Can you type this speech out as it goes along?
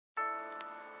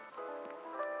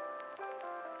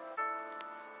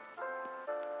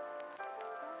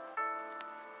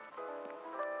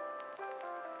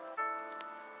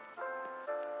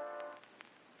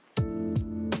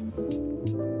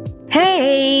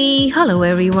Hey, hello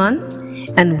everyone,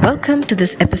 and welcome to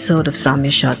this episode of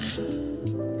Samya Shots.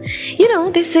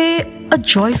 They say a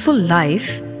joyful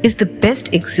life is the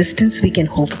best existence we can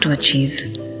hope to achieve.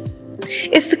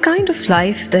 It's the kind of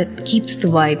life that keeps the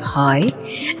vibe high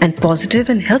and positive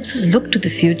and helps us look to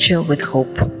the future with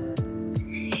hope.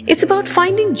 It's about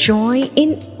finding joy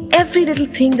in every little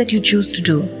thing that you choose to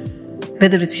do,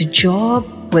 whether it's your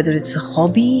job, whether it's a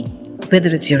hobby,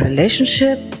 whether it's your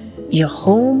relationship, your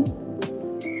home.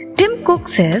 Tim Cook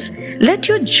says, let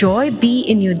your joy be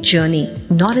in your journey,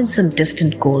 not in some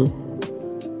distant goal.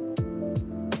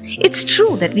 It's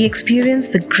true that we experience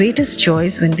the greatest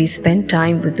joys when we spend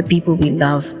time with the people we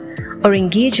love or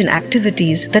engage in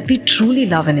activities that we truly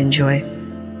love and enjoy.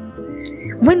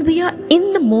 When we are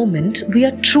in the moment, we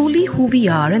are truly who we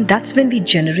are, and that's when we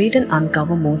generate and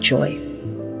uncover more joy.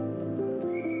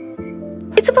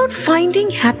 It's about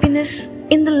finding happiness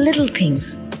in the little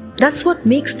things. That's what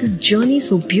makes this journey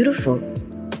so beautiful.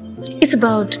 It's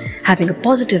about having a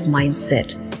positive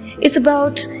mindset. It's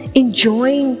about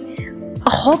enjoying a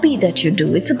hobby that you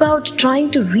do. It's about trying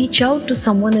to reach out to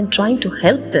someone and trying to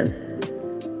help them.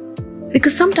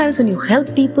 Because sometimes when you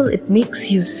help people, it makes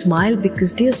you smile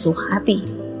because they are so happy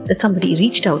that somebody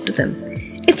reached out to them.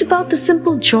 It's about the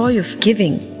simple joy of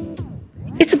giving.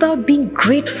 It's about being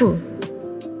grateful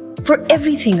for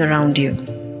everything around you.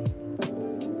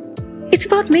 It's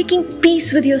about making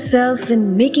peace with yourself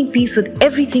and making peace with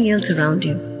everything else around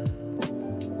you.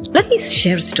 Let me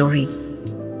share a story.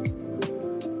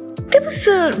 There was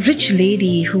a rich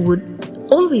lady who would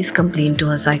always complain to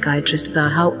her psychiatrist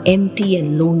about how empty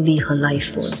and lonely her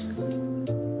life was.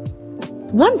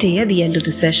 One day at the end of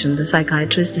the session, the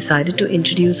psychiatrist decided to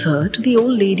introduce her to the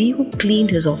old lady who cleaned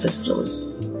his office floors.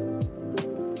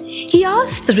 He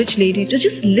asked the rich lady to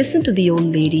just listen to the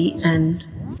old lady and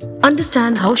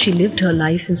understand how she lived her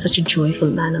life in such a joyful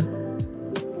manner.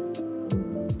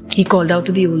 He called out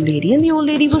to the old lady, and the old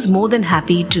lady was more than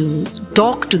happy to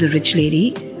talk to the rich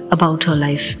lady about her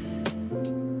life.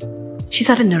 She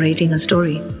started narrating her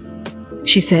story.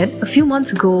 She said, "A few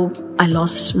months ago, I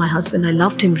lost my husband. I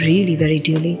loved him really very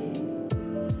dearly.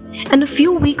 And a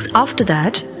few weeks after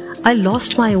that, I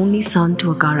lost my only son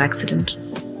to a car accident.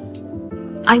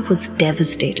 I was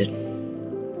devastated.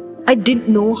 I didn't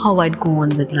know how I'd go on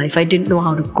with life. I didn't know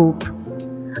how to cope.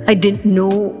 I didn't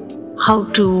know how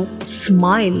to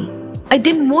smile. I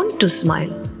didn't want to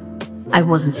smile. I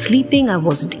wasn't sleeping. I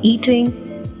wasn't eating.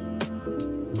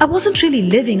 I wasn't really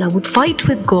living. I would fight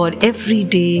with God every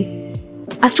day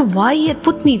as to why He had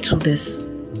put me through this.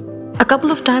 A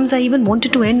couple of times I even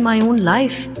wanted to end my own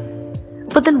life.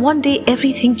 But then one day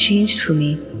everything changed for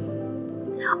me.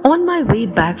 On my way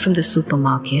back from the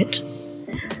supermarket,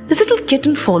 this little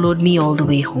kitten followed me all the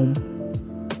way home.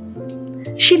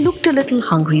 She looked a little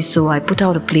hungry, so I put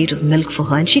out a plate of milk for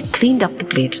her and she cleaned up the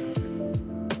plate,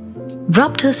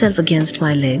 rubbed herself against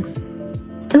my legs.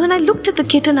 And when I looked at the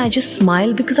kitten, I just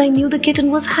smiled because I knew the kitten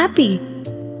was happy.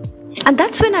 And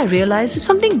that's when I realized if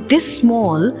something this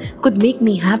small could make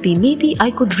me happy, maybe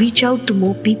I could reach out to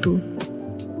more people.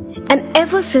 And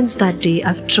ever since that day,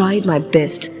 I've tried my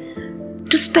best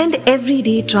to spend every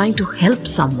day trying to help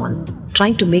someone,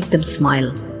 trying to make them smile.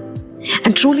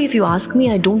 And truly, if you ask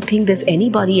me, I don't think there's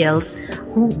anybody else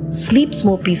who sleeps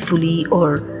more peacefully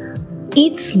or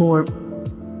eats more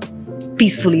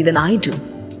peacefully than I do.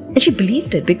 And she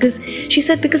believed it because she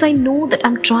said, because I know that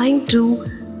I'm trying to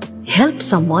help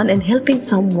someone and helping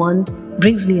someone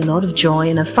brings me a lot of joy,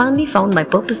 and I finally found my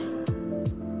purpose.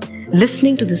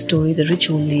 Listening to the story, the rich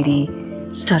old lady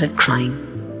started crying.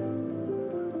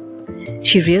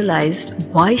 She realized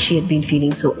why she had been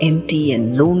feeling so empty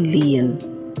and lonely and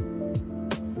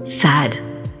sad.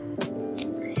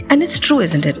 And it's true,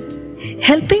 isn't it?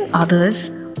 Helping others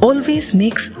always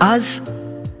makes us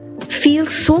feel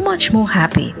so much more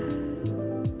happy.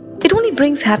 It only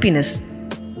brings happiness.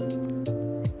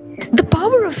 The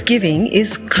power of giving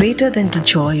is greater than the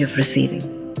joy of receiving.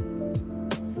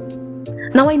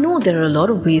 Now, I know there are a lot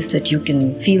of ways that you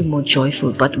can feel more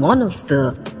joyful, but one of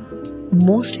the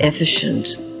most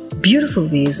efficient, beautiful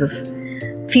ways of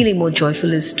feeling more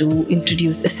joyful is to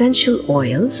introduce essential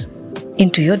oils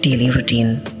into your daily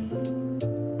routine.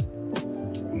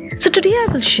 So today I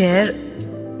will share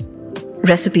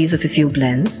recipes of a few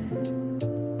blends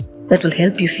that will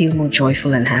help you feel more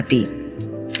joyful and happy.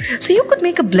 So you could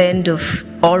make a blend of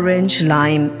orange,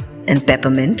 lime, and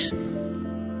peppermint,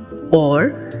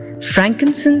 or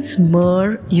frankincense,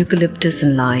 myrrh, eucalyptus,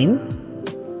 and lime,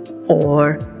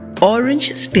 or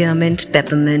orange, spearmint,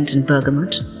 peppermint, and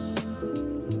bergamot.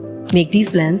 Make these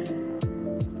blends,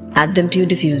 add them to your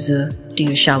diffuser, to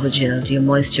your shower gel, to your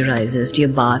moisturizers, to your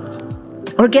bath,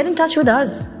 Or get in touch with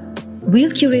us.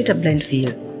 We'll curate a blend for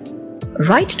you.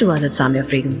 Write to us at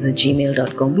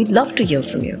samyafragrances@gmail.com. We'd love to hear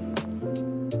from you.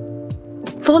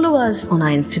 Follow us on our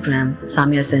Instagram,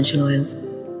 Samya Essential Oils.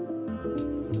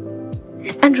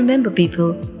 And remember,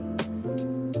 people,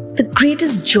 the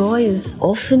greatest joy is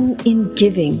often in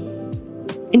giving,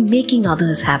 in making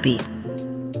others happy.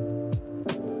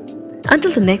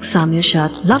 Until the next Samya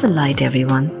Shot, love and light,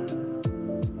 everyone.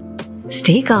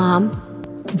 Stay calm,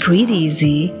 breathe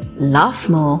easy, laugh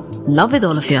more, love with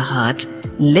all of your heart,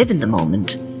 live in the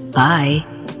moment. Bye.